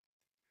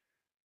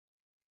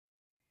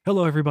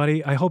Hello,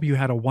 everybody. I hope you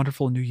had a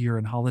wonderful New Year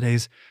and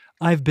holidays.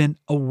 I've been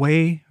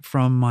away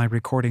from my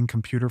recording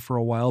computer for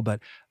a while,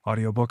 but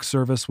audiobook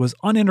service was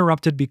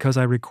uninterrupted because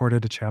I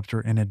recorded a chapter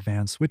in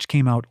advance, which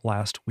came out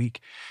last week.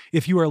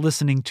 If you are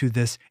listening to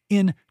this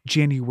in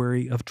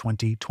January of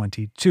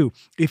 2022,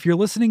 if you're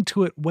listening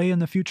to it way in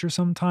the future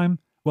sometime,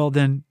 well,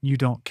 then you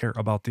don't care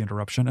about the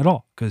interruption at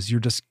all because you're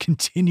just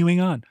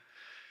continuing on.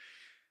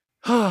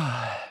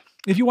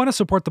 If you want to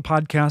support the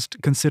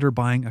podcast, consider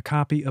buying a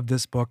copy of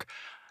this book,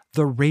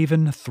 The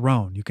Raven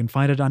Throne. You can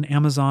find it on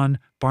Amazon,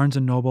 Barnes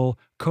 & Noble,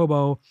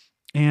 Kobo,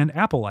 and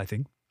Apple, I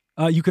think.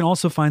 You can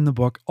also find the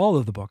book, all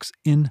of the books,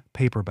 in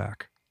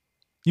paperback.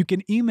 You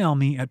can email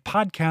me at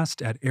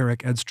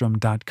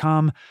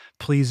podcast@ericedstrom.com.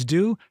 Please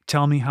do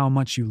tell me how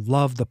much you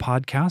love the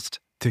podcast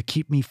to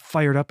keep me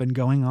fired up and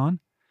going on.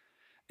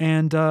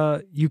 And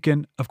you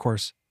can, of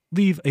course,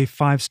 leave a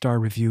 5-star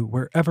review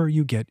wherever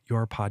you get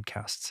your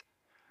podcasts.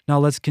 Now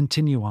let's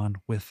continue on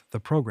with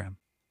the program.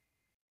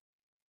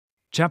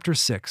 Chapter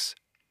 6,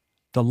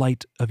 The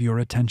Light of Your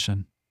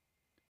Attention.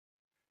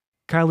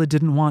 Kyla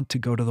didn't want to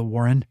go to the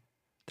Warren.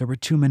 There were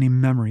too many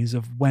memories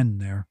of Wen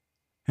there,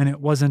 and it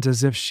wasn't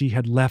as if she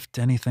had left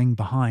anything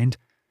behind.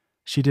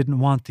 She didn't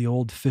want the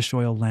old fish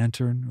oil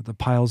lantern or the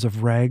piles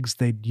of rags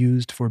they'd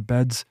used for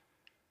beds.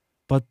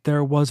 But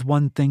there was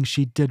one thing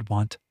she did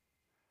want.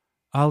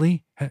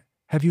 "Ollie,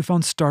 have you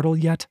found Startle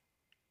yet?"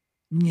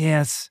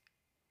 "Yes."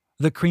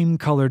 The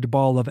cream-colored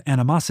ball of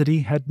animosity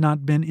had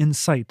not been in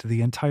sight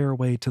the entire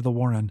way to the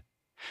Warren.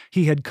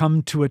 He had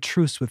come to a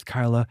truce with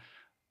Kyla,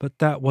 but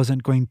that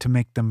wasn't going to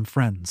make them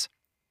friends.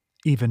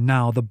 Even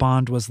now, the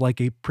bond was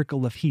like a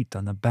prickle of heat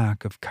on the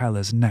back of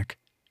Kyla's neck.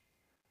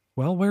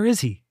 "Well, where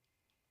is he?"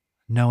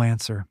 No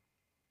answer.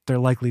 There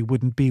likely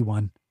wouldn't be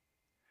one.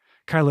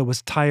 Kyla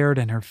was tired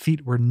and her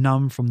feet were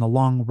numb from the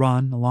long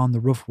run along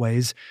the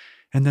roofways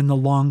and then the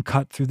long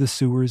cut through the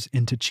sewers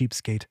into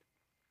Cheapskate.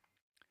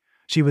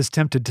 She was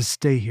tempted to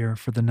stay here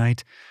for the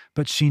night,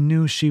 but she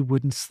knew she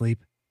wouldn't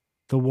sleep.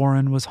 The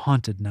Warren was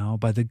haunted now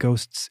by the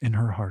ghosts in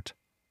her heart.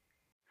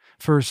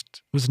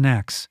 First was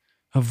Nax,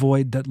 a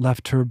void that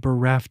left her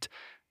bereft,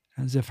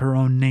 as if her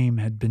own name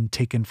had been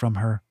taken from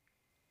her.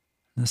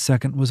 The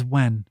second was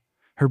Wen,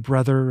 her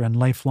brother and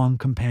lifelong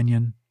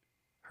companion,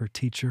 her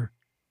teacher.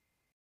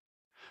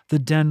 The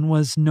den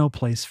was no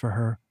place for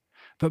her,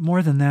 but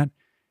more than that,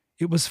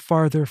 it was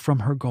farther from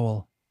her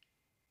goal.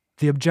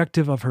 The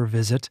objective of her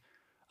visit,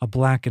 a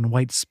black and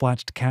white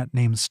splotched cat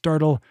named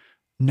Startle,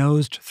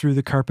 nosed through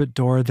the carpet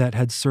door that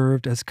had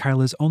served as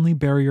Kyla's only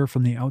barrier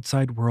from the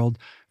outside world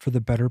for the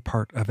better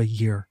part of a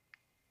year.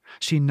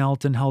 She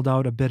knelt and held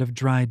out a bit of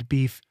dried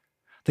beef.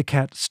 The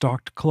cat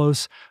stalked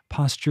close,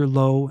 posture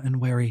low and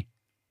wary.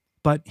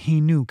 But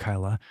he knew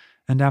Kyla,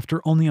 and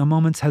after only a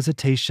moment's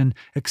hesitation,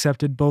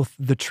 accepted both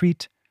the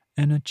treat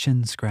and a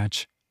chin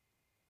scratch.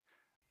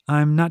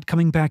 "I'm not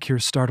coming back here,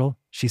 Startle,"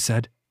 she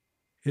said.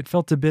 It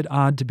felt a bit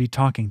odd to be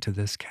talking to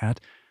this cat.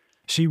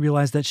 She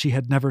realized that she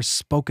had never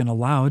spoken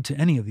aloud to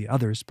any of the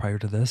others prior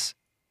to this,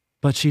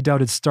 but she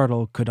doubted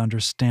Startle could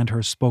understand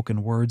her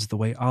spoken words the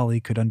way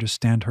Ollie could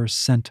understand her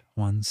sent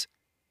ones.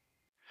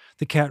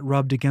 The cat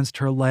rubbed against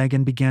her leg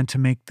and began to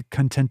make the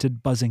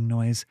contented buzzing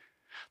noise.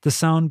 The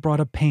sound brought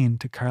a pain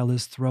to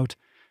Kyla's throat,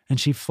 and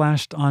she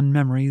flashed on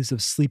memories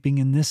of sleeping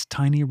in this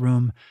tiny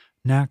room,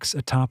 Nax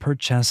atop her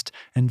chest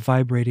and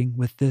vibrating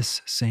with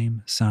this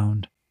same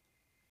sound.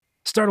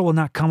 "Startle will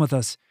not come with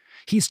us.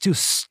 He's too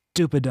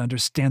stupid to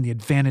understand the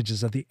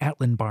advantages of the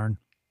Atlin barn."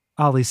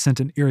 Ollie sent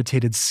an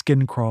irritated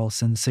skin crawl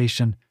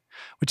sensation,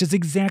 "which is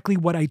exactly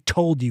what I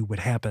told you would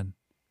happen."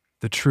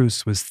 The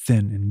truce was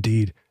thin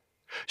indeed.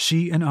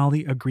 She and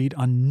Ollie agreed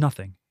on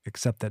nothing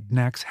except that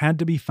Nax had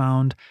to be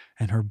found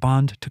and her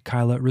bond to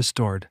Kyla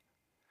restored.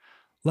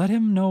 "Let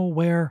him know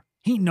where—"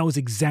 "He knows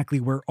exactly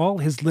where all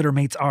his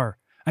littermates are.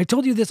 I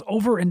told you this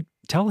over and—"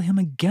 "Tell him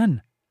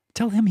again.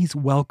 Tell him he's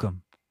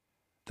welcome."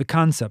 The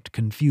concept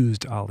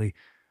confused Ollie,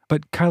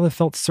 but Kyla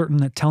felt certain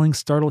that telling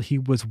Startle he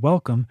was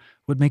welcome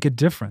would make a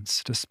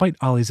difference, despite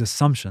Ollie's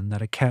assumption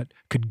that a cat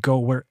could go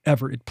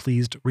wherever it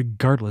pleased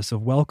regardless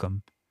of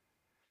welcome.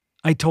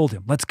 "I told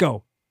him. Let's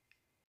go."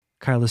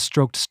 Kyla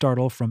stroked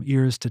Startle from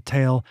ears to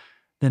tail,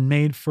 then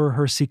made for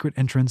her secret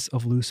entrance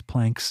of loose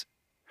planks.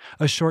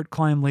 A short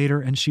climb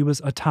later and she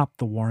was atop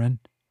the Warren.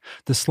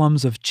 The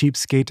slums of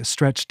Cheapskate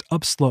stretched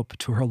upslope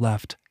to her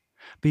left.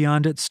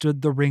 Beyond it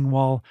stood the ring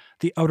wall,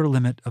 the outer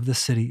limit of the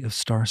city of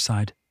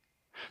Starside.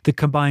 The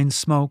combined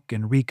smoke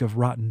and reek of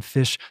rotten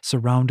fish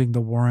surrounding the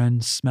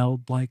Warren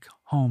smelled like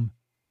home.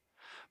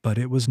 But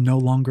it was no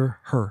longer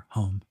her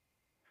home.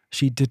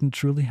 She didn't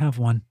truly have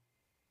one.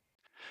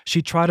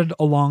 She trotted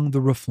along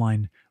the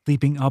roofline,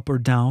 leaping up or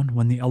down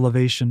when the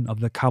elevation of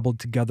the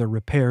cobbled-together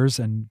repairs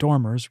and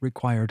dormers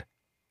required.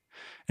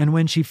 And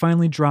when she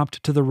finally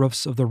dropped to the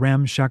roofs of the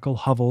ramshackle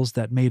hovels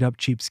that made up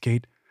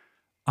Cheapskate,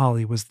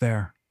 Ollie was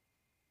there.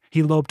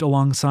 He loped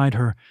alongside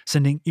her,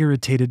 sending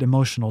irritated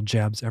emotional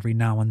jabs every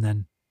now and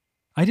then.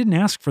 "I didn't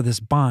ask for this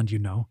bond, you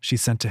know," she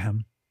sent to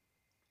him.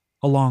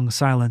 A long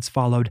silence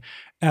followed,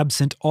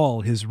 absent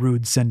all his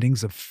rude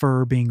sendings of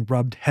fur being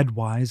rubbed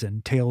headwise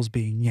and tails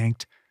being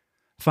yanked.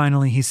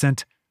 Finally he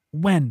sent,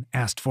 "Wen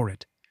asked for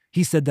it.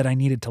 He said that I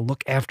needed to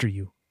look after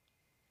you."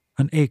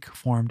 An ache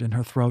formed in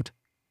her throat.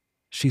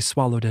 She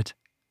swallowed it.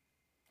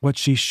 What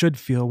she should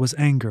feel was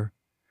anger.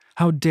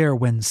 How dare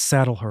Wen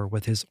saddle her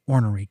with his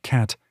ornery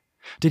cat?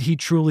 Did he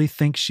truly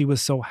think she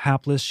was so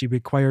hapless she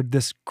required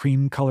this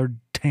cream-colored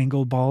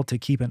tangle ball to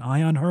keep an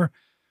eye on her?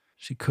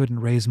 She couldn't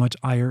raise much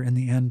ire in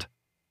the end.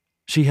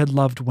 She had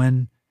loved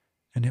Wen,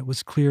 and it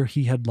was clear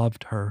he had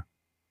loved her.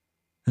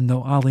 And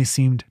though Ollie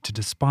seemed to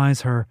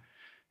despise her,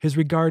 his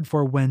regard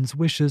for Wen's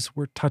wishes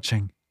were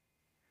touching.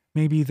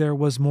 Maybe there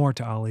was more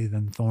to Ollie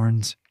than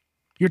thorns.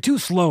 "You're too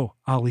slow,"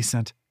 Ollie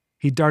sent.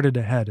 He darted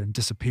ahead and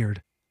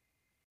disappeared.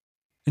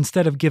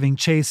 Instead of giving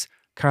chase,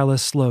 Carla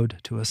slowed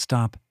to a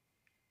stop.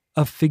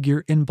 A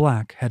figure in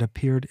black had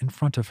appeared in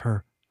front of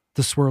her,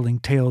 the swirling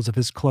tails of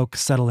his cloak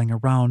settling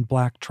around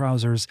black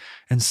trousers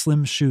and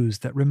slim shoes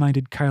that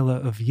reminded Carla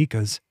of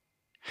Yika's.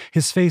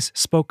 His face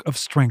spoke of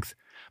strength,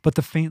 but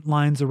the faint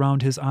lines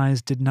around his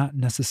eyes did not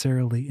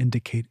necessarily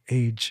indicate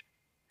age.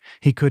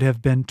 He could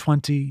have been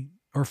 20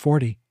 or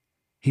 40.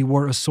 He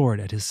wore a sword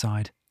at his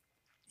side.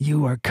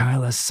 "You are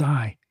Kyla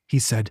Sai," he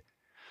said.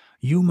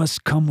 "You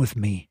must come with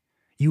me.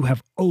 You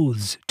have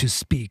oaths to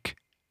speak."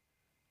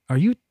 "Are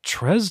you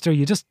trezzed or are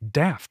you just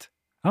daft?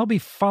 I'll be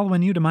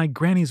following you to my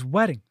granny's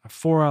wedding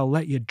afore I'll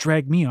let you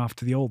drag me off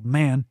to the old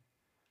man."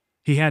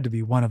 He had to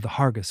be one of the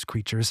Hargus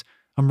creatures,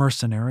 a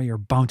mercenary or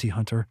bounty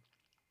hunter.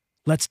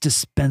 "Let's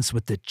dispense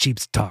with the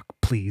cheap's talk,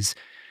 please.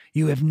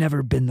 You have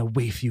never been the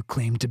waif you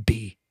claim to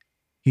be."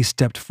 He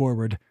stepped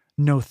forward,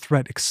 no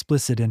threat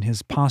explicit in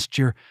his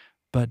posture,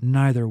 but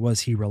neither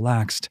was he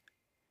relaxed.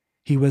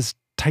 He was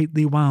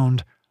tightly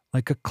wound,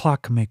 like a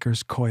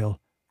clockmaker's coil,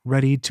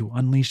 ready to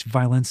unleash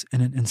violence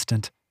in an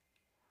instant.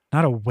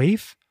 "Not a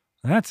waif?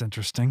 That's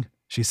interesting,"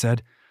 she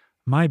said.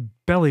 "My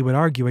belly would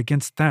argue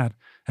against that,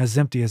 as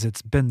empty as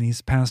it's been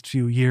these past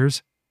few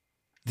years."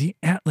 "The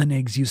Atlan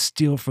eggs you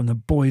steal from the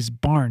boy's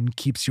barn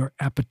keeps your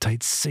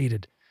appetite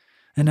sated,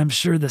 and I'm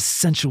sure the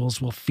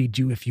sensuals will feed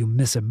you if you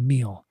miss a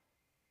meal."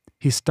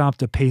 He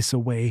stopped a pace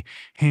away,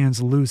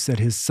 hands loose at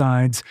his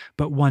sides,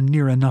 but one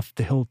near enough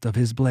the hilt of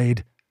his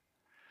blade.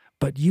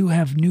 "But you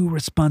have new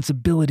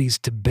responsibilities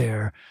to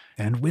bear,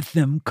 and with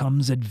them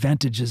comes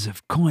advantages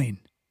of coin."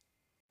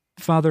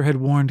 Father had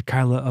warned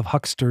Kyla of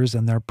hucksters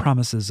and their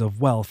promises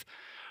of wealth.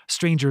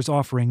 Strangers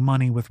offering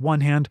money with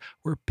one hand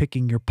were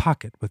picking your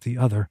pocket with the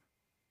other.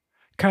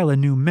 Kyla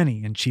knew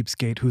many in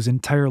Cheapskate whose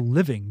entire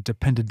living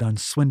depended on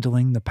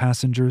swindling the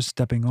passengers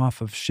stepping off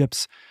of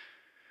ships.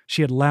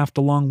 She had laughed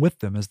along with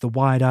them as the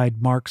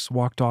wide-eyed Marks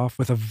walked off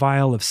with a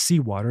vial of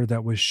seawater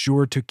that was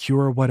sure to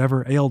cure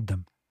whatever ailed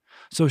them.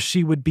 So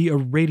she would be a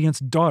Radiant's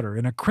daughter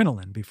in a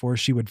crinoline before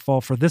she would fall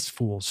for this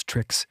fool's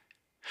tricks.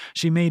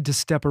 She made to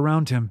step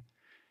around him.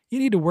 "You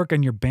need to work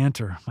on your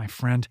banter, my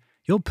friend.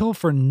 You'll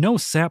pilfer no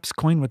sap's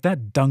coin with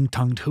that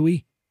dung-tongued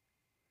hooey."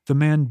 The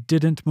man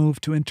didn't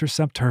move to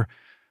intercept her,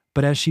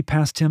 but as she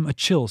passed him, a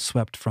chill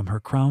swept from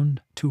her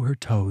crown to her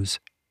toes.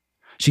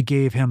 She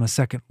gave him a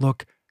second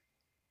look,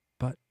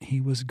 but he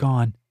was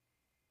gone.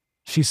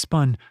 She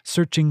spun,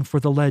 searching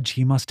for the ledge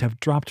he must have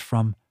dropped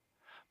from,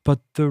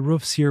 but the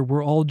roofs here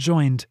were all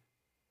joined.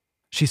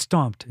 She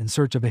stomped in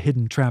search of a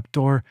hidden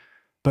trapdoor,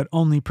 but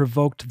only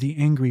provoked the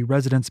angry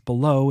residents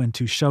below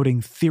into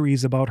shouting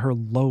theories about her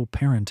low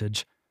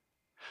parentage.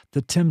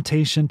 The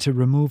temptation to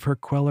remove her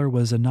queller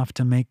was enough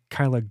to make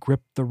Kyla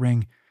grip the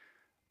ring,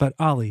 but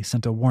Ollie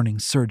sent a warning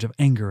surge of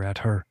anger at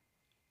her.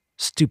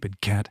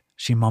 "Stupid cat,"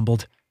 she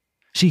mumbled.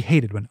 She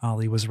hated when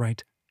Ollie was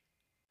right.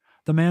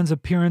 The man's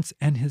appearance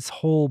and his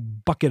whole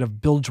bucket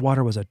of bilge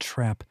water was a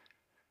trap.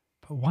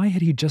 But why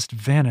had he just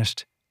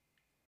vanished?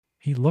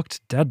 He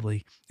looked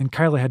deadly, and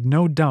Kyla had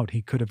no doubt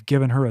he could have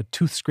given her a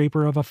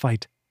tooth-scraper of a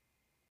fight.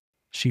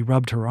 She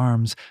rubbed her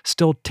arms,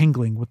 still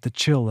tingling with the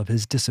chill of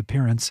his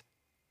disappearance.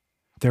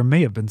 There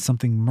may have been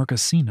something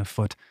Mercassine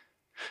afoot.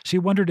 She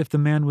wondered if the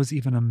man was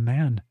even a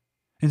man.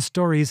 In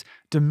stories,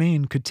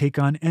 Domain could take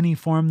on any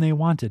form they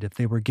wanted if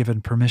they were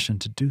given permission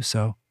to do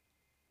so.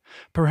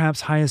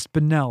 Perhaps Highest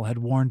Benel had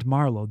warned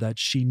Marlowe that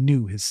she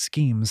knew his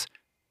schemes.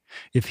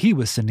 If he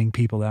was sending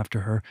people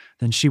after her,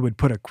 then she would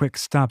put a quick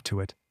stop to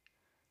it.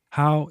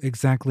 How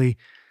exactly,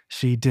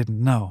 she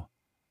didn't know,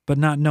 but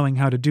not knowing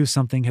how to do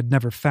something had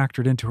never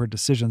factored into her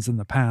decisions in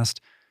the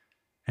past,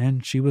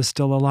 and she was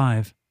still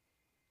alive.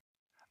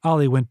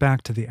 Ollie went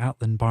back to the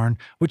Atlan barn,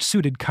 which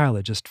suited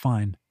Kyla just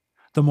fine.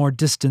 The more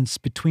distance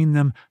between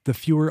them, the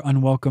fewer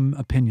unwelcome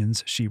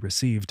opinions she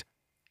received.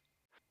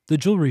 The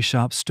jewelry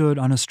shop stood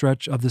on a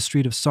stretch of the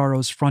Street of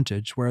Sorrow's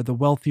frontage where the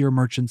wealthier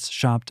merchants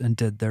shopped and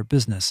did their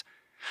business.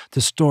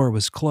 The store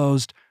was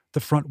closed, the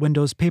front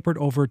windows papered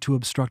over to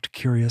obstruct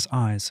curious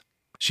eyes.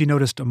 She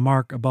noticed a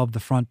mark above the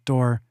front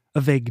door,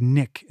 a vague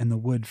nick in the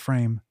wood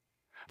frame.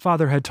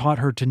 Father had taught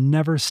her to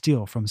never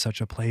steal from such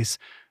a place,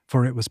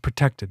 for it was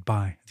protected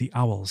by the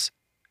owls.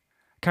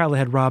 Kyla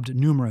had robbed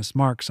numerous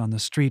marks on the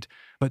street,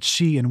 but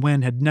she and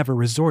Wen had never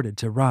resorted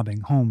to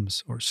robbing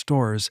homes or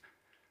stores.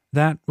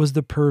 That was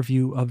the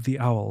purview of the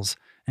owls,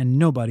 and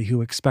nobody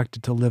who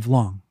expected to live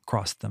long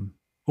crossed them.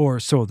 Or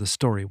so the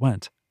story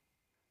went.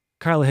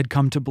 Kyla had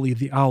come to believe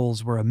the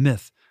owls were a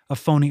myth, a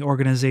phony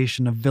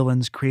organization of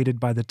villains created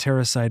by the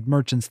Terracide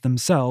merchants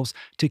themselves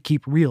to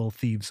keep real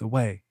thieves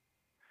away.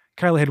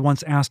 Kyla had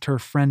once asked her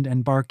friend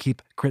and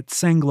barkeep, Crit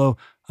Sanglo,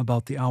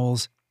 about the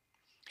owls.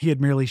 He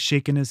had merely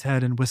shaken his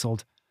head and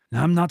whistled.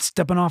 "I'm not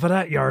stepping off of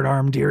that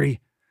yardarm, dearie.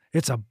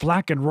 It's a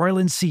black and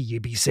roiling sea ye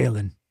be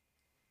sailing."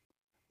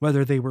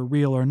 Whether they were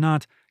real or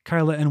not,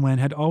 Kyla and Wen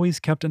had always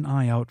kept an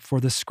eye out for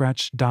the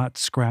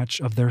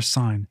scratch of their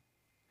sign.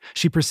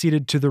 She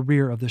proceeded to the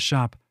rear of the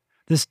shop.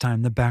 This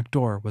time the back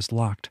door was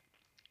locked.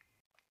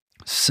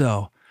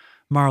 So,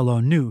 Marlowe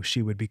knew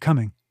she would be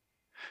coming.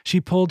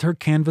 She pulled her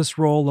canvas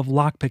roll of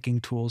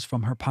lockpicking tools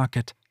from her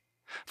pocket.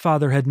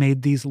 Father had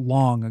made these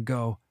long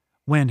ago.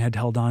 Wen had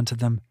held on to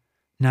them.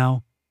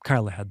 Now,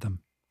 Kyla had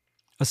them.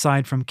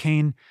 Aside from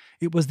Kane,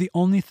 it was the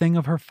only thing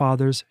of her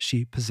father's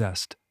she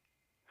possessed.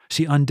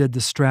 She undid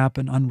the strap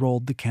and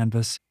unrolled the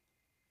canvas.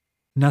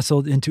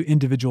 Nestled into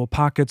individual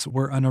pockets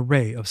were an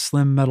array of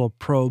slim metal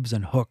probes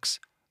and hooks,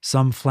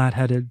 some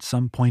flat-headed,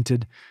 some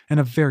pointed, and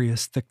of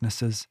various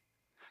thicknesses.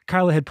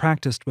 Kyla had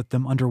practiced with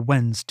them under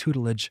Wen's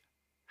tutelage.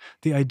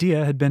 The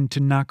idea had been to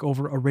knock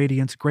over a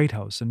Radiance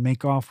greathouse and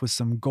make off with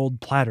some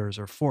gold platters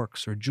or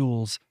forks or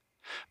jewels.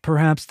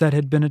 Perhaps that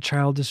had been a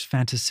childish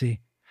fantasy,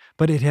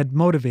 but it had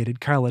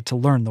motivated Kyla to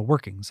learn the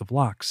workings of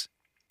locks.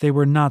 They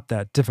were not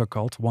that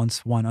difficult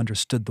once one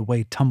understood the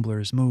way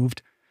tumblers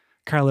moved.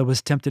 Kyla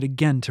was tempted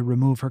again to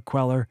remove her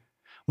queller.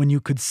 When you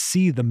could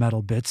see the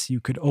metal bits, you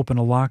could open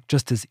a lock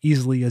just as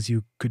easily as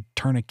you could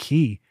turn a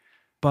key.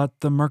 But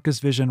the Mercus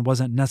vision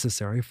wasn't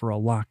necessary for a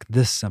lock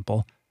this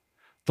simple.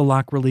 The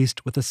lock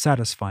released with a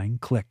satisfying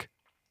click.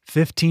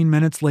 15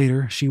 minutes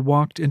later, she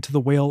walked into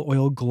the whale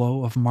oil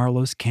glow of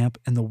Marlowe's camp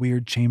in the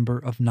weird chamber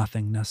of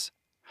nothingness.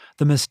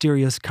 The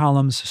mysterious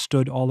columns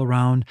stood all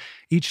around,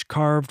 each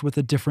carved with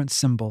a different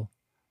symbol.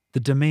 The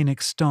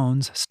Domanic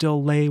stones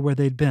still lay where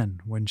they'd been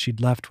when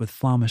she'd left with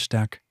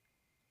Flamishtak.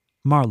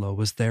 Marlowe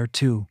was there,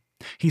 too.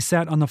 He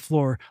sat on the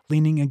floor,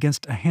 leaning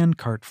against a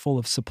handcart full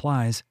of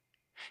supplies.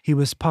 He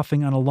was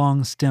puffing on a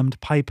long-stemmed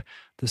pipe,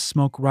 the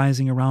smoke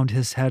rising around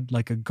his head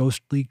like a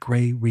ghostly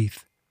gray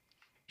wreath.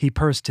 He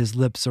pursed his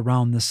lips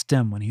around the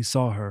stem when he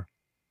saw her.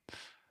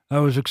 "I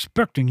was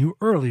expecting you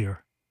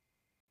earlier."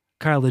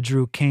 Kyla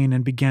drew Kane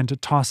and began to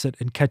toss it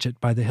and catch it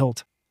by the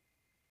hilt.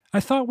 "I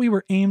thought we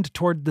were aimed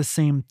toward the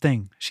same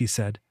thing," she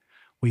said.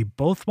 "We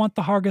both want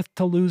the Hargath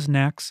to lose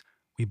Nax.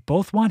 We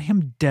both want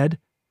him dead.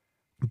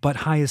 But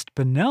Highest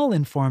Benel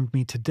informed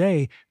me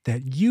today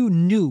that you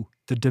knew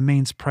the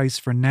domain's price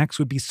for Nax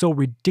would be so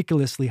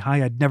ridiculously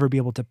high I'd never be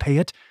able to pay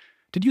it.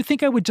 Did you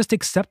think I would just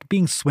accept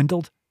being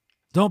swindled?"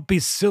 "Don't be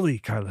silly,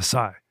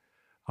 Kyla.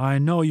 I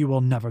know you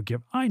will never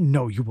give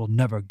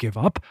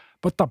up,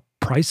 but the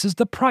price is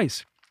the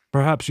price.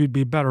 Perhaps you'd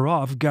be better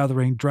off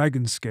gathering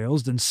dragon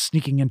scales than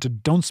sneaking into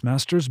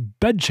Dunce-Master's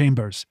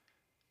bedchambers."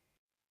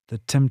 The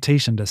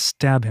temptation to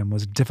stab him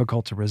was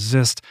difficult to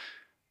resist,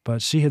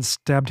 but she had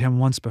stabbed him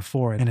once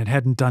before, and it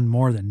hadn't done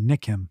more than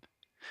nick him.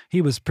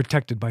 He was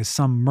protected by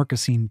some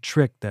Mercosine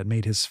trick that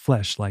made his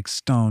flesh like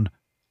stone.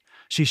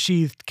 She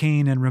sheathed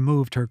Kane and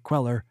removed her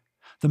queller.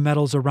 The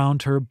metals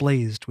around her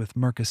blazed with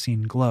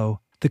Mercosine glow,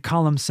 the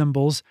column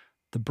symbols,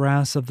 the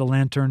brass of the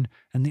lantern,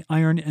 and the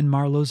iron in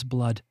Marlowe's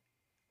blood.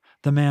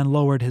 The man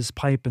lowered his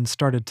pipe and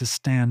started to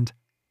stand.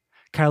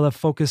 Kyla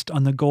focused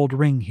on the gold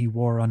ring he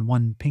wore on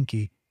one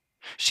pinky.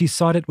 She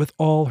sought it with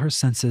all her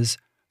senses,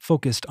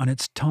 focused on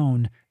its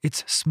tone,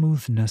 its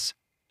smoothness.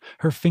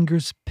 Her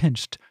fingers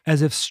pinched,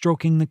 as if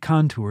stroking the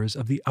contours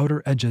of the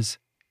outer edges.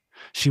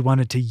 She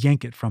wanted to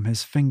yank it from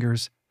his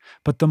fingers,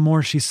 but the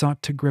more she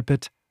sought to grip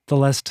it, the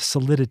less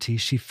solidity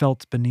she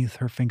felt beneath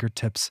her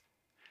fingertips.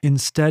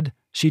 Instead,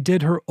 she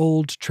did her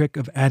old trick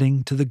of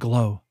adding to the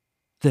glow.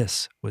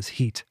 This was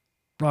heat.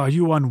 "Are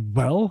you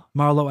unwell?"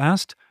 Marlowe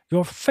asked.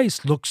 "Your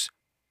face looks—"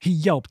 He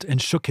yelped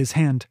and shook his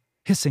hand.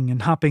 Hissing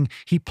and hopping,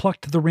 he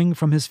plucked the ring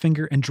from his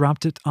finger and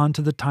dropped it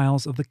onto the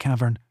tiles of the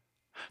cavern.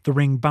 The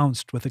ring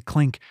bounced with a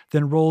clink,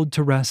 then rolled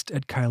to rest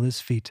at Kyla's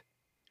feet.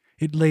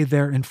 It lay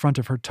there in front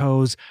of her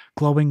toes,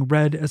 glowing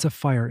red as a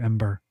fire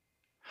ember.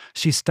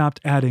 She stopped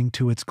adding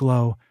to its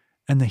glow,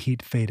 and the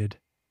heat faded.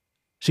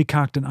 She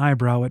cocked an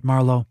eyebrow at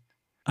Marlowe.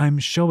 "I'm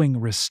showing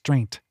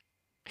restraint."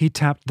 He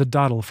tapped the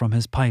dottle from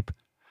his pipe.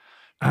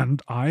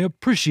 "And I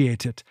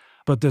appreciate it,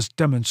 but this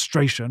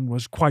demonstration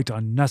was quite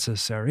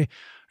unnecessary,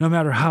 no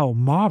matter how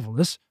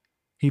marvelous."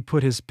 He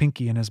put his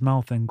pinky in his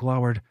mouth and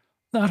glowered.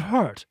 "That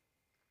hurt."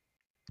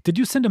 "Did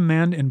you send a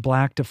man in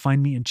black to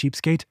find me in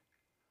Cheapskate?"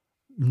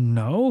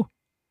 "No."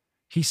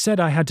 "He said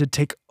I had to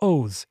take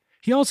oaths.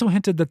 He also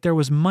hinted that there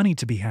was money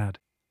to be had."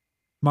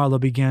 Marlowe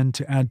began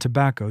to add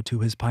tobacco to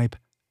his pipe.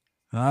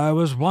 "I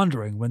was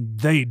wondering when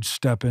they'd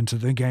step into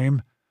the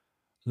game.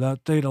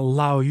 That they'd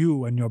allow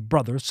you and your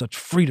brother such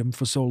freedom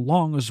for so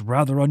long is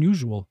rather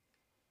unusual."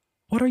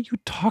 "What are you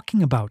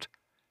talking about?"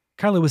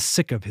 Kyla was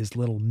sick of his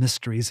little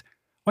mysteries.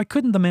 Why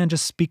couldn't the man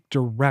just speak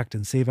direct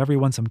and save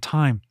everyone some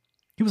time?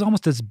 He was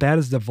almost as bad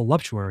as the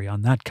voluptuary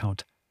on that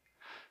count.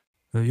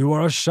 You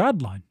are a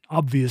Shadline,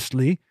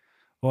 obviously.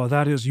 Or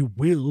that is, you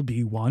will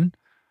be one.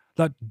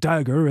 That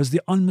dagger has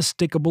the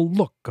unmistakable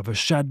look of a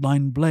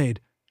Shadline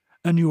blade,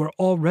 and you are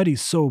already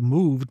so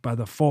moved by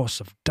the force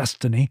of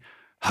destiny.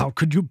 How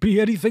could you be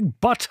anything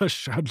but a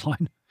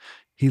Shadline?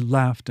 He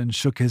laughed and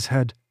shook his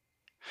head.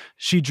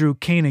 She drew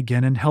cane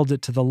again and held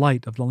it to the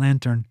light of the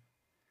lantern.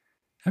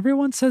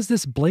 Everyone says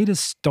this blade is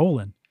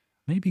stolen.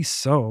 Maybe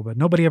so, but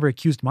nobody ever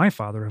accused my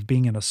father of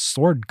being in a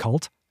sword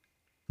cult.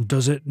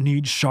 Does it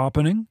need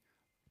sharpening?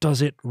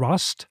 Does it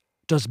rust?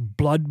 Does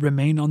blood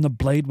remain on the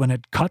blade when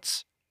it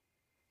cuts?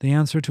 The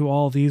answer to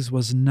all these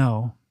was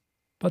no.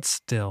 But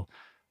still,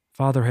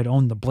 father had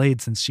owned the blade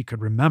since she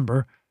could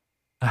remember.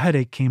 A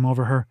headache came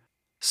over her,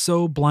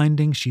 so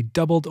blinding she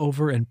doubled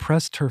over and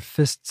pressed her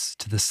fists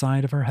to the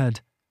side of her head.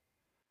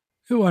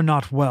 You are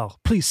not well.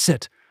 Please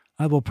sit.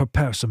 I will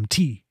prepare some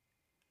tea.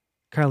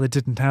 Kyla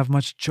didn't have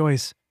much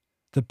choice.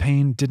 The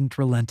pain didn't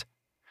relent.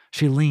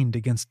 She leaned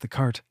against the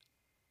cart.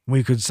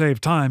 We could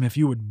save time if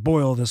you would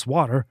boil this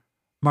water.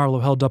 Marlowe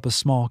held up a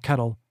small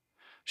kettle.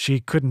 She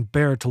couldn't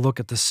bear to look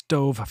at the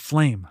stove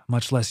flame,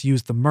 much less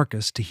use the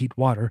mercus to heat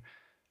water,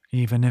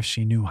 even if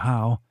she knew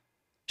how.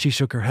 She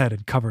shook her head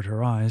and covered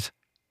her eyes.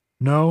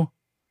 No?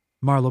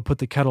 Marlowe put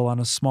the kettle on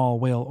a small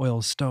whale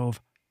oil stove.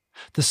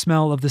 The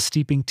smell of the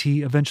steeping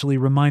tea eventually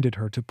reminded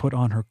her to put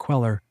on her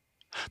queller.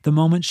 The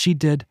moment she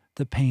did,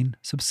 the pain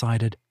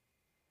subsided.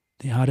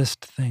 The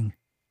oddest thing.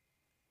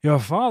 Your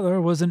father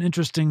was an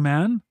interesting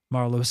man,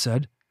 Marlowe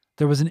said.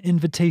 There was an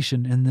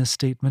invitation in this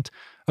statement,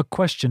 a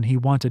question he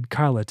wanted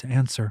Kyla to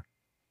answer.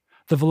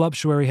 The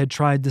voluptuary had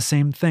tried the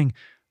same thing,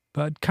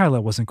 but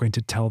Kyla wasn't going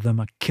to tell them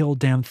a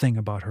kill-damn thing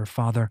about her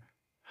father.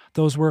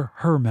 Those were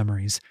her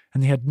memories,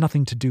 and they had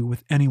nothing to do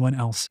with anyone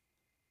else.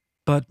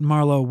 But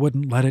Marlowe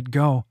wouldn't let it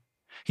go.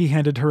 He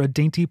handed her a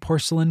dainty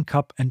porcelain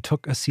cup and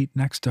took a seat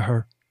next to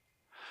her.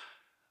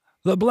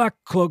 The Black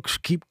Cloaks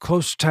keep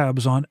close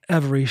tabs on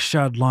every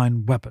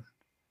Shadline weapon.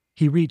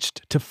 He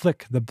reached to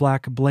flick the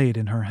black blade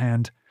in her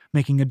hand,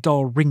 making a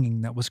dull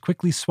ringing that was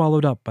quickly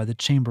swallowed up by the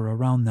chamber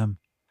around them.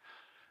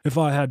 If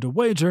I had to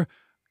wager,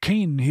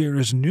 Kane here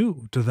is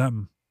new to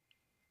them.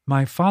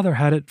 My father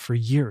had it for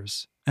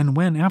years, and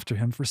went after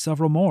him for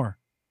several more.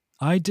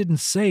 I didn't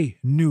say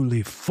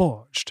newly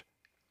forged.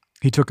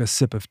 He took a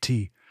sip of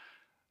tea.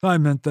 I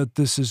meant that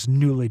this is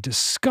newly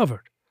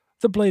discovered.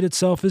 The blade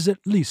itself is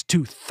at least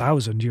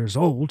 2,000 years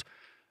old,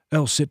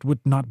 else it would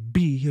not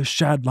be a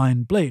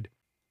Shadline blade.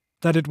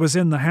 That it was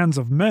in the hands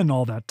of men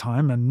all that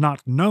time and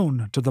not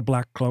known to the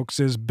Black Cloaks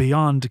is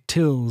beyond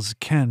Till's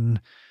ken.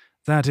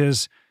 That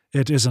is,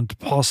 it isn't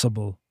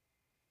possible.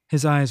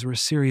 His eyes were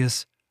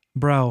serious,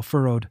 brow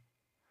furrowed.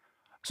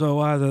 So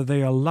either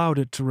they allowed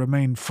it to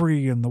remain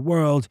free in the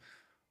world,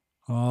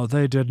 or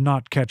they did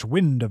not catch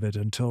wind of it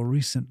until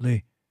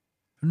recently.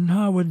 And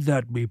how would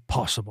that be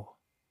possible?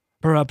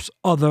 Perhaps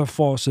other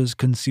forces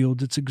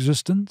concealed its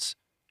existence?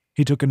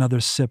 He took another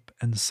sip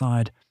and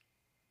sighed.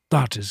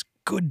 That is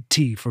good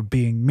tea for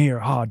being mere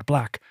hard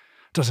black.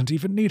 Doesn't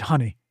even need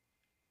honey.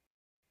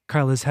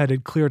 Kyla's head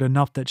had cleared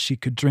enough that she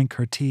could drink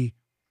her tea.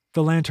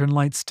 The lantern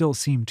light still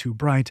seemed too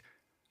bright,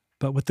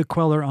 but with the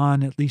queller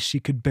on, at least she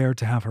could bear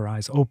to have her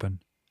eyes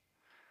open.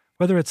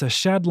 Whether it's a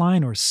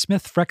Shadline or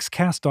Smith Frex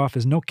cast-off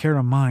is no care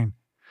of mine.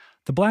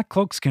 The Black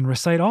Cloaks can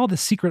recite all the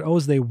secret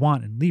oaths they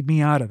want and leave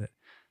me out of it.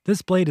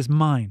 This blade is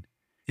mine.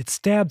 It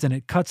stabs and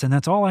it cuts, and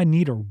that's all I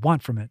need or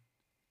want from it.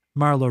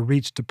 Marlowe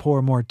reached to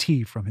pour more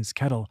tea from his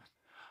kettle.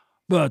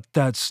 But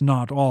that's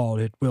not all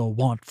it will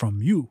want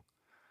from you.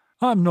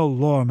 I'm no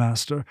lore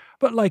master,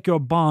 but like your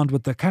bond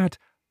with the cat,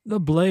 the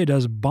blade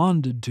has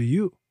bonded to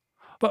you.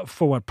 But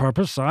for what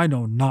purpose I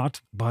know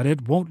not, but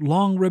it won't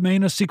long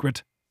remain a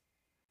secret.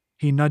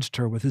 He nudged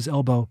her with his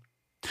elbow.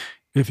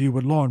 If you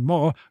would learn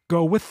more,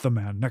 go with the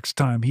man next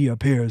time he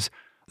appears.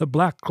 The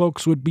Black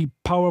Cloaks would be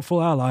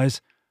powerful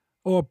allies,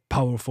 or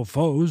powerful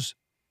foes.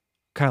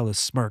 Kyla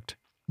smirked.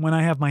 When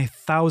I have my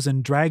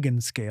 1,000 dragon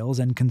scales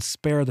and can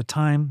spare the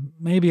time,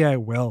 maybe I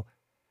will.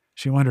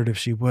 She wondered if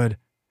she would.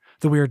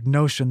 The weird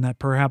notion that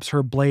perhaps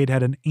her blade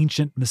had an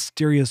ancient,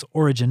 mysterious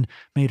origin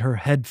made her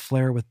head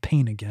flare with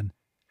pain again,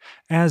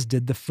 as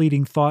did the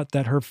fleeting thought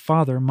that her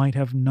father might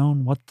have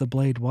known what the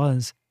blade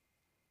was.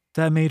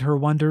 That made her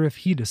wonder if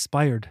he'd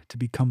aspired to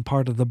become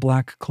part of the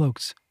Black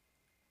Cloaks.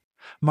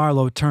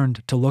 Marlowe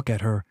turned to look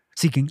at her,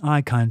 seeking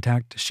eye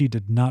contact she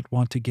did not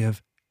want to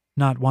give.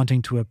 Not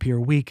wanting to appear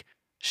weak,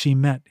 she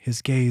met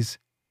his gaze.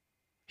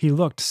 He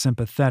looked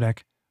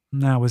sympathetic.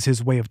 That was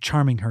his way of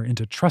charming her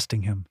into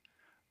trusting him.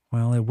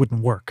 Well, it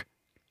wouldn't work.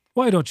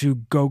 Why don't you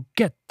go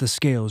get the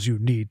scales you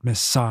need, Miss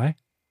Sai?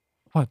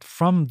 What,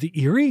 from the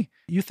Eyrie?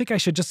 You think I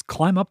should just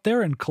climb up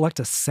there and collect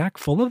a sack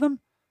full of them?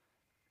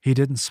 He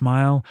didn't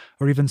smile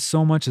or even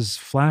so much as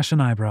flash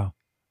an eyebrow.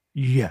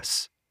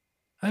 Yes.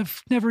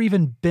 I've never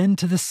even been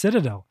to the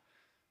Citadel.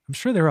 I'm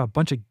sure there are a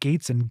bunch of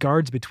gates and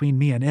guards between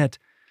me and it,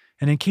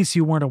 and in case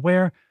you weren't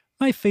aware,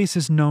 my face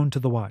is known to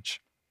the Watch.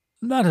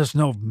 That is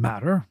no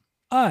matter.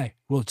 I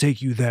will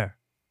take you there.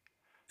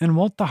 And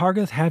won't the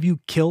Hargath have you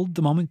killed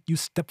the moment you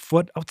step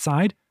foot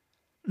outside?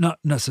 Not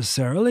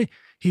necessarily.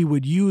 He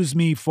would use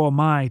me for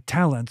my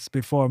talents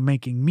before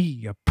making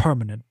me a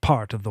permanent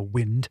part of the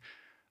wind.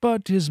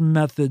 But his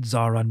methods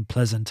are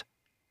unpleasant.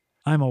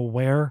 I'm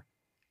aware.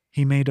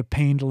 He made a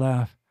pained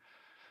laugh.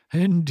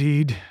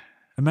 Indeed.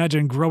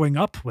 Imagine growing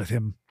up with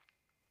him.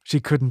 She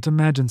couldn't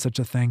imagine such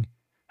a thing,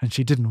 and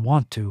she didn't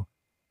want to.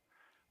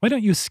 Why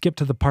don't you skip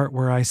to the part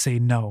where I say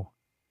no?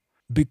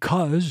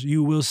 Because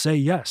you will say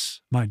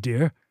yes, my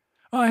dear.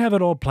 I have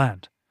it all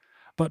planned.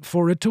 But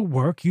for it to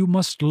work, you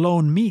must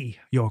loan me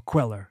your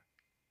queller.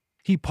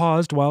 He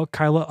paused while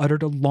Kyla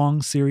uttered a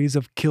long series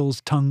of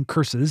Kill's tongue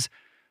curses.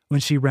 When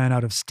she ran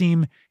out of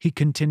steam, he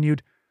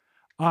continued,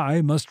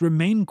 I must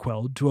remain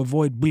quelled to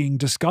avoid being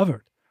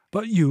discovered,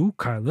 but you,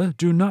 Kyla,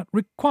 do not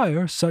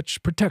require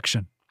such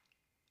protection.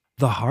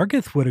 The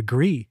Hargath would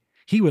agree.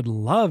 He would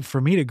love for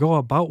me to go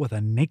about with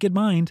a naked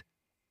mind.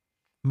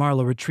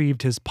 Marlowe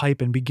retrieved his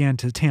pipe and began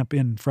to tamp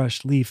in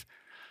fresh leaf.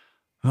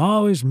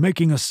 Always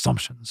making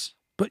assumptions.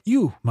 But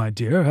you, my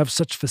dear, have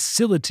such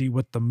facility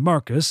with the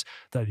Marcus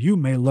that you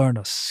may learn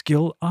a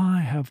skill I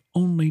have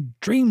only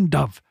dreamed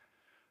of.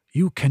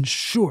 You can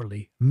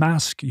surely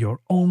mask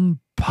your own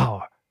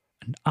power,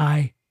 and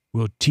I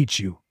will teach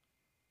you.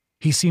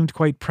 He seemed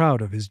quite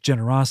proud of his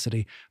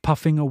generosity,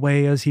 puffing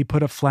away as he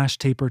put a flash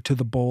taper to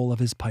the bowl of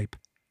his pipe.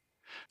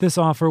 This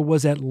offer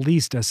was at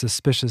least as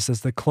suspicious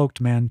as the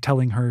cloaked man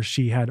telling her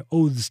she had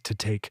oaths to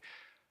take.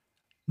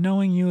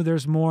 Knowing you,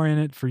 there's more in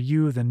it for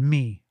you than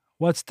me.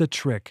 What's the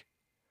trick?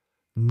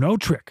 No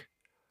trick.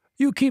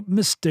 You keep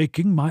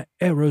mistaking my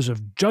errors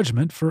of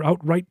judgment for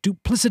outright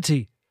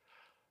duplicity.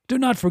 Do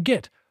not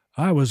forget,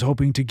 I was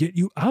hoping to get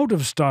you out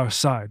of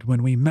Starside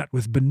when we met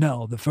with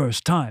Benel the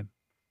first time.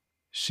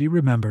 She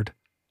remembered.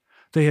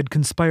 They had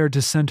conspired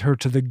to send her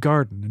to the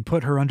garden and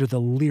put her under the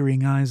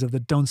leering eyes of the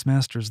Dunce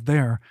Masters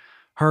there.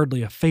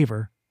 Hardly a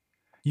favor.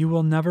 You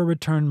will never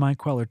return my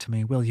queller to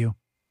me, will you?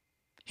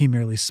 He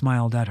merely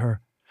smiled at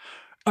her.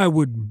 I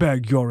would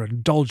beg your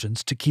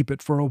indulgence to keep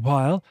it for a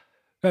while,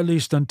 at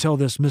least until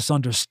this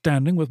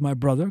misunderstanding with my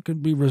brother can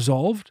be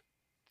resolved.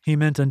 He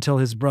meant until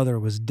his brother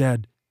was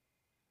dead.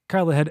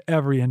 Kyla had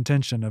every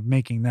intention of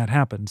making that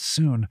happen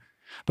soon,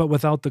 but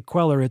without the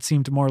queller it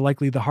seemed more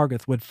likely the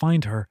Hargath would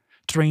find her,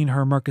 drain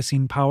her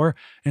Marcassine power,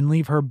 and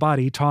leave her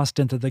body tossed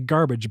into the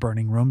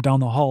garbage-burning room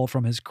down the hall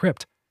from his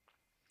crypt.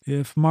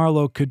 If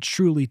Marlowe could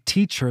truly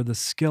teach her the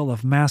skill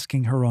of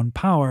masking her own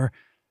power,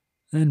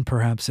 then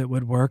perhaps it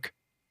would work.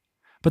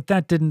 But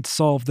that didn't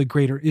solve the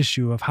greater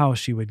issue of how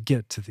she would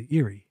get to the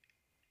Eyrie.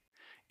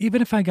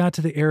 Even if I got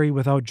to the Eyrie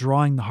without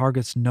drawing the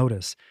Hargath's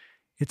notice,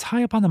 it's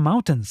high up on the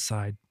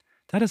mountainside.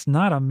 That is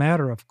not a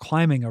matter of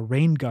climbing a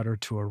rain gutter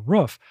to a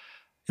roof.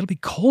 It'll be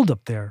cold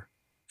up there.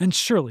 And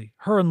surely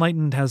her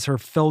Enlightened has her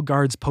fell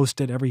guards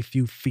posted every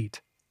few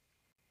feet.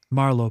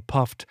 Marlowe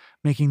puffed,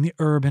 making the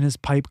herb in his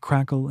pipe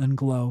crackle and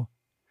glow.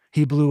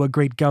 He blew a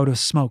great gout of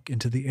smoke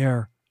into the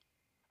air.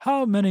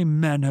 How many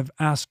men have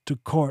asked to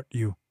court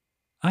you?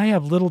 I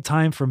have little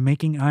time for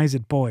making eyes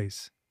at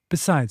boys.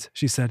 Besides,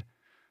 she said,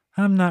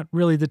 I'm not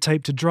really the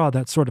type to draw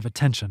that sort of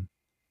attention.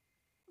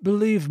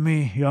 Believe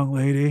me, young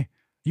lady,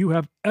 you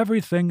have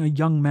everything a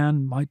young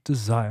man might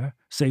desire,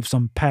 save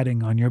some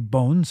padding on your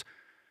bones.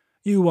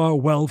 You are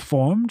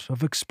well-formed,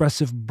 of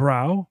expressive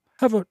brow,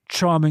 have a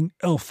charming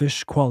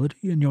elfish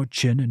quality in your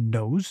chin and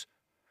nose.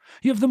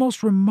 You have the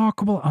most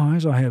remarkable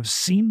eyes I have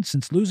seen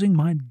since losing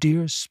my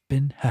dear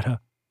Spin-Hetta.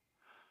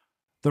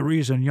 The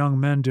reason young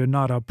men do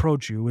not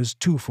approach you is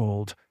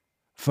twofold.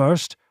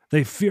 First,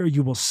 they fear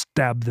you will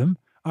stab them,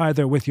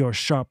 either with your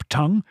sharp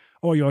tongue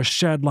or your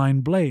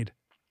shadline blade.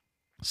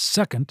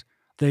 Second,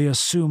 they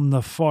assume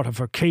the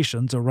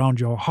fortifications around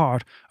your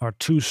heart are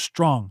too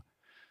strong,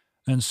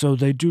 and so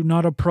they do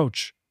not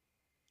approach.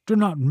 Do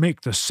not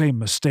make the same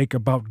mistake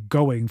about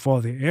going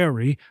for the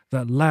Eyrie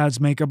that lads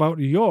make about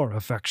your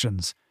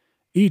affections.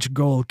 Each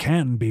goal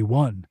can be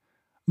won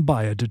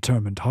by a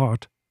determined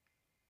heart.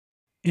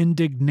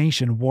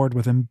 Indignation warred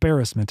with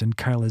embarrassment in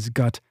Kyla's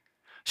gut.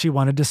 She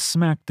wanted to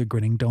smack the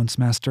grinning Dunce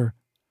Master.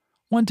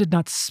 One did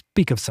not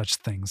speak of such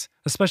things,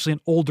 especially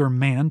an older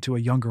man to a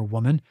younger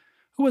woman.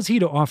 Who was he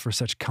to offer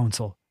such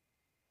counsel?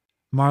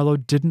 Marlowe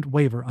didn't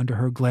waver under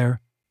her glare.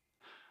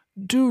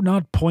 Do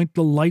not point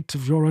the light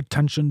of your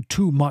attention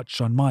too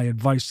much on my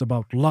advice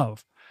about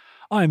love.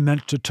 I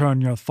meant to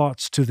turn your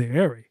thoughts to the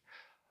Eyrie.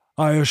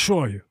 I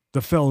assure you,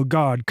 the fell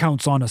guard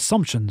counts on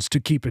assumptions to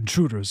keep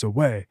intruders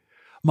away.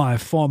 My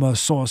former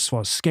source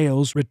for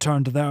scales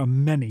returned there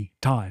many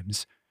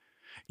times.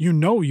 You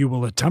know you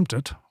will attempt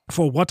it,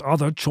 for what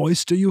other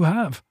choice do you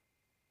have?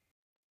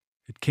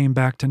 It came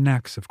back to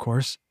Nex, of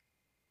course.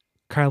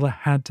 Kyla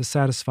had to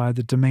satisfy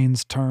the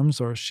domain's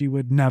terms, or she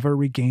would never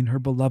regain her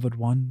beloved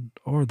one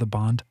or the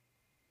bond.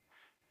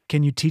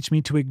 Can you teach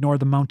me to ignore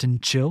the mountain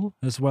chill,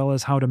 as well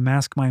as how to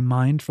mask my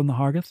mind from the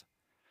Hargath?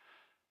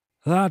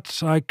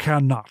 That I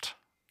cannot,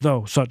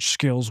 though such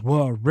skills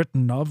were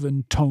written of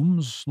in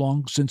tomes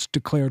long since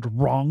declared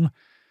wrong.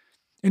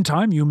 In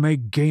time you may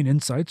gain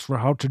insights for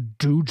how to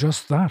do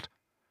just that.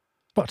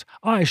 But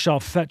I shall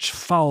fetch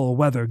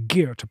foul-weather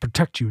gear to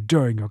protect you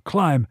during your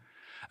climb,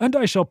 and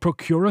I shall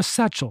procure a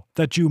satchel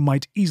that you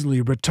might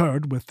easily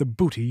return with the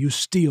booty you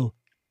steal."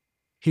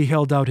 He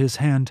held out his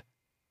hand.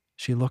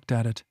 She looked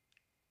at it.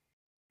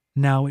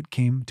 Now it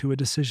came to a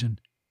decision.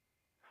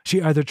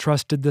 She either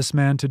trusted this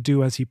man to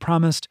do as he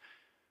promised,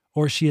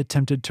 or she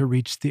attempted to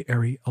reach the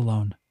Eyrie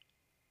alone.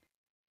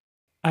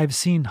 "I've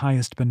seen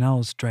highest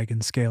Benel's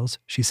dragon scales,"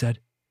 she said.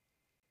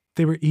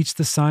 "They were each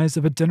the size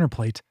of a dinner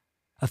plate.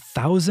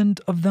 1,000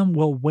 of them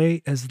will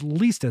weigh at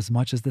least as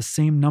much as the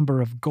same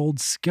number of gold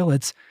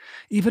skillets.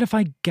 Even if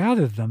I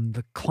gather them,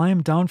 the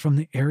climb down from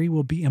the Eyrie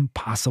will be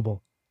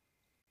impossible."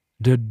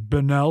 "Did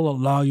Benel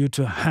allow you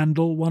to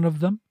handle one of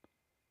them?"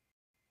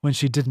 When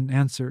she didn't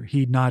answer,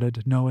 he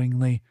nodded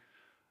knowingly.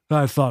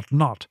 "I thought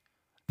not.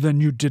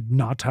 Then you did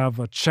not have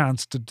a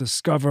chance to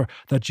discover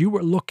that you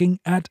were looking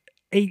at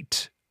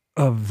 8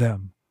 of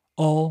them,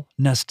 all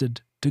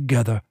nested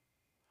together.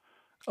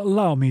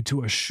 Allow me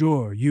to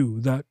assure you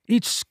that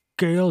each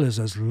scale is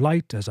as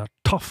light as a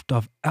tuft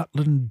of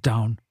Atlan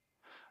down.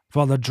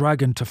 For the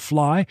dragon to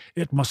fly,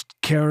 it must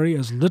carry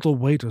as little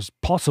weight as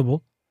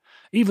possible.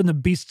 Even the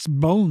beast's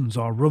bones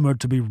are rumored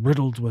to be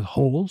riddled with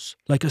holes,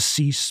 like a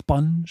sea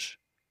sponge."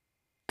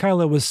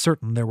 Kyla was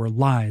certain there were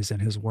lies in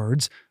his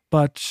words,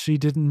 but she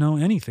didn't know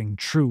anything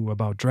true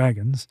about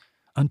dragons.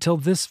 Until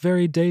this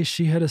very day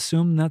she had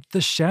assumed that the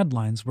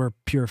shadlines were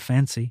pure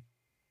fancy.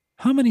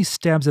 "How many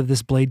stabs of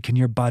this blade can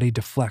your body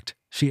deflect?"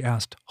 she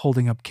asked,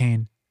 holding up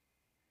Cain.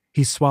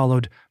 He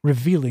swallowed,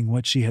 revealing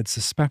what she had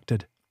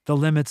suspected. The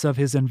limits of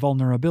his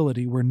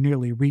invulnerability were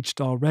nearly reached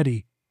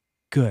already.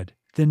 "Good.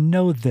 Then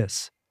know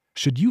this.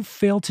 Should you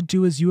fail to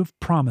do as you have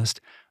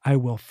promised, I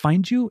will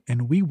find you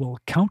and we will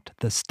count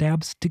the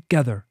stabs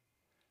together.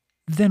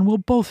 Then we'll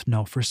both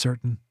know for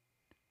certain."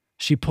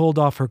 She pulled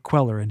off her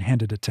queller and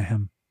handed it to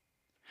him.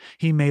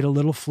 He made a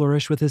little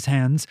flourish with his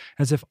hands,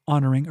 as if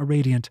honoring a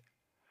radiant.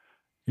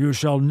 "You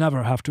shall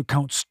never have to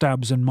count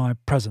stabs in my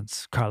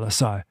presence,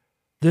 Kalasai.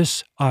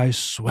 This I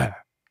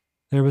swear."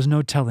 There was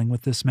no telling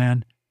with this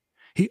man.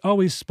 He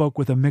always spoke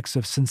with a mix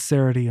of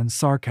sincerity and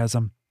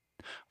sarcasm.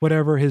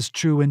 Whatever his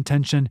true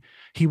intention,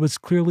 he was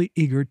clearly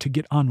eager to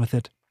get on with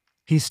it.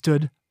 He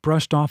stood,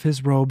 brushed off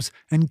his robes,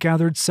 and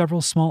gathered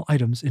several small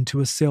items into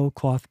a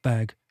sailcloth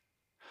bag.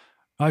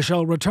 "I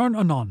shall return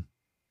anon.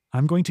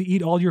 I'm going to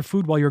eat all your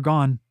food while you're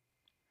gone."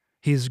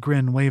 His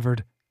grin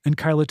wavered, and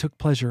Kyla took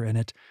pleasure in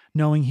it,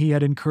 knowing he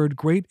had incurred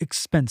great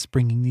expense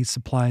bringing these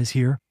supplies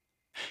here.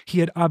 He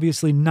had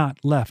obviously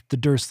not left the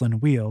Durslin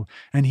wheel,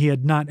 and he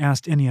had not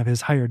asked any of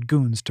his hired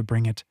goons to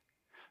bring it.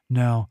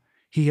 No,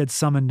 he had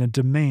summoned a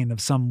domain of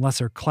some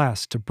lesser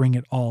class to bring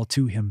it all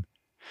to him.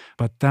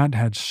 But that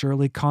had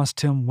surely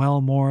cost him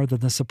well more than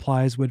the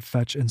supplies would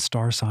fetch in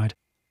Starside.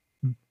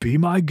 "Be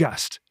my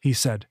guest," he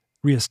said,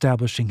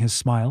 re-establishing his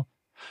smile.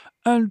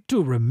 "And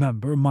do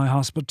remember my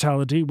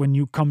hospitality when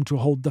you come to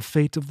hold the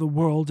fate of the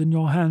world in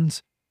your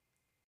hands."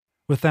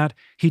 With that,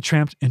 he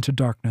tramped into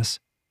darkness.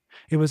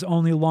 It was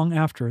only long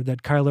after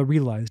that Kyla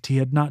realized he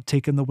had not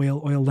taken the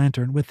whale oil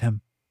lantern with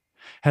him.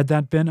 Had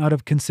that been out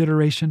of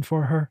consideration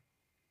for her?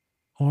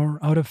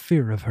 Or out of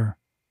fear of her?